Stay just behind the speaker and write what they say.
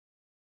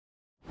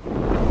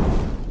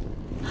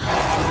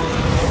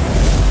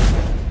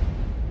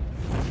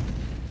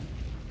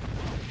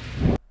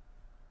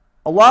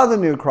lot of the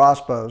new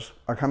crossbows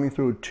are coming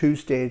through with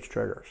two-stage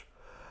triggers.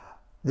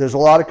 There's a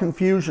lot of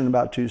confusion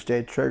about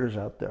two-stage triggers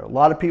out there. A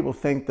lot of people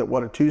think that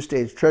what a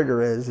two-stage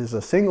trigger is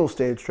a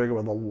single-stage trigger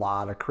with a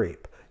lot of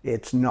creep.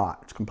 It's not.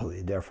 It's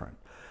completely different.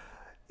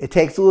 It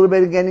takes a little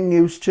bit of getting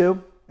used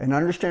to and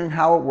understanding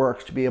how it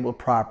works to be able to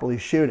properly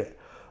shoot it.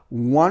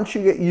 Once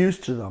you get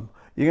used to them,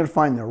 you're going to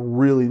find they're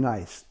really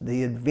nice.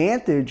 The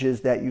advantage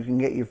is that you can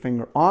get your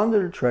finger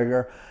onto the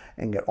trigger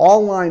and get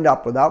all lined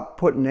up without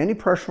putting any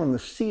pressure on the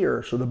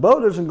sear so the bow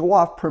doesn't go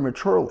off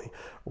prematurely.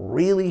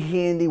 Really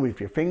handy if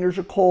your fingers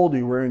are cold or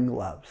you're wearing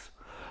gloves.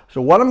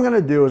 So what I'm going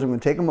to do is I'm going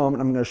to take a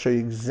moment, I'm going to show you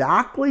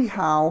exactly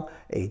how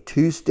a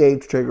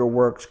two-stage trigger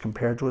works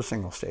compared to a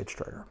single-stage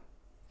trigger.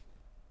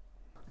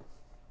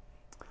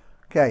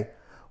 Okay,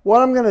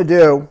 what I'm going to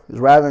do is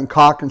rather than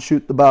cock and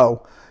shoot the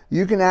bow,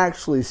 you can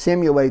actually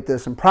simulate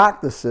this and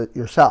practice it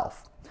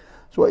yourself.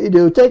 So what you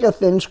do, take a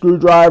thin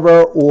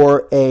screwdriver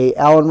or a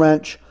Allen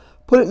wrench,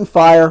 put it in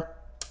fire,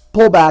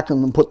 pull back,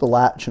 and then put the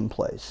latch in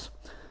place.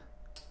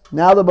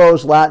 Now the bow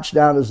is latched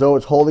down as though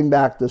it's holding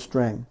back the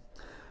string.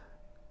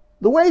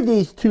 The way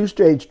these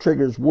two-stage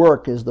triggers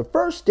work is the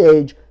first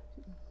stage,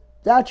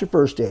 that's your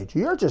first stage.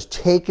 You're just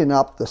taking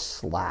up the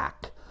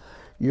slack.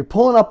 You're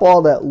pulling up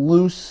all that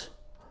loose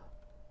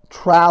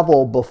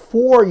travel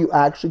before you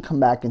actually come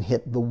back and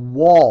hit the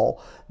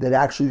wall that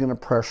actually is going to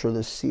pressure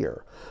the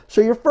sear. So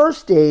your first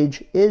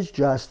stage is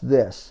just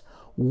this.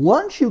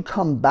 Once you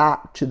come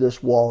back to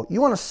this wall,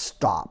 you want to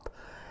stop,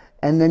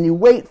 and then you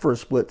wait for a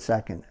split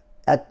second.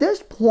 At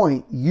this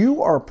point,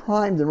 you are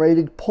primed and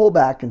ready to pull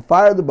back and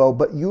fire the bow,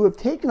 but you have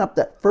taken up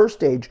that first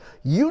stage.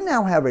 You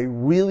now have a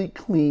really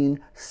clean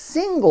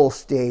single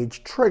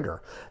stage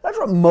trigger. That's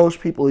what most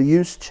people are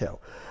used to.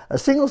 A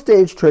single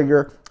stage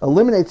trigger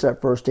eliminates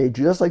that first stage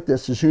just like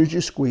this. As soon as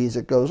you squeeze,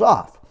 it goes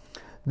off.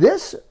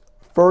 This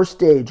first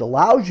stage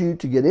allows you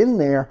to get in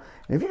there,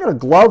 and if you've got a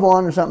glove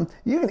on or something,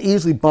 you can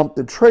easily bump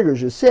the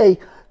triggers. You see,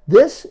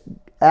 this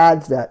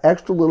adds that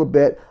extra little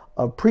bit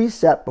of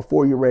preset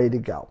before you're ready to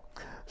go.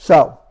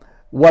 So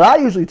what I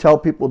usually tell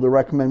people to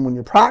recommend when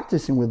you're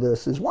practicing with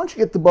this is once you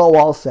get the bow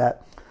all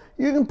set,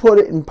 you can put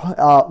it in,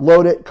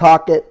 load it,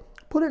 cock it,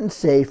 put it in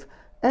safe,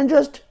 and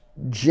just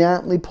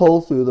gently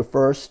pull through the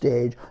first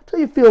stage until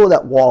you feel where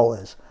that wall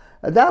is.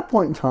 At that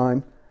point in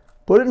time,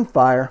 put it in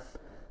fire,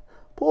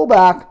 pull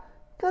back,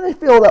 kind of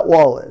feel where that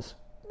wall is.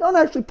 Don't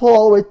actually pull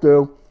all the way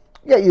through,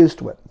 get used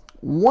to it.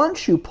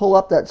 Once you pull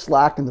up that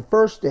slack in the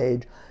first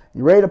stage,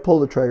 you're ready to pull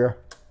the trigger,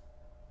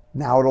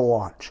 now it'll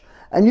launch.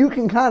 And you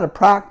can kind of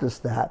practice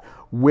that,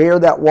 where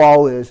that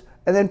wall is,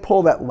 and then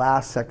pull that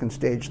last second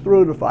stage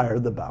through to fire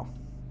the bow.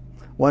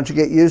 Once you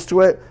get used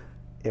to it,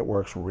 it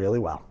works really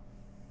well.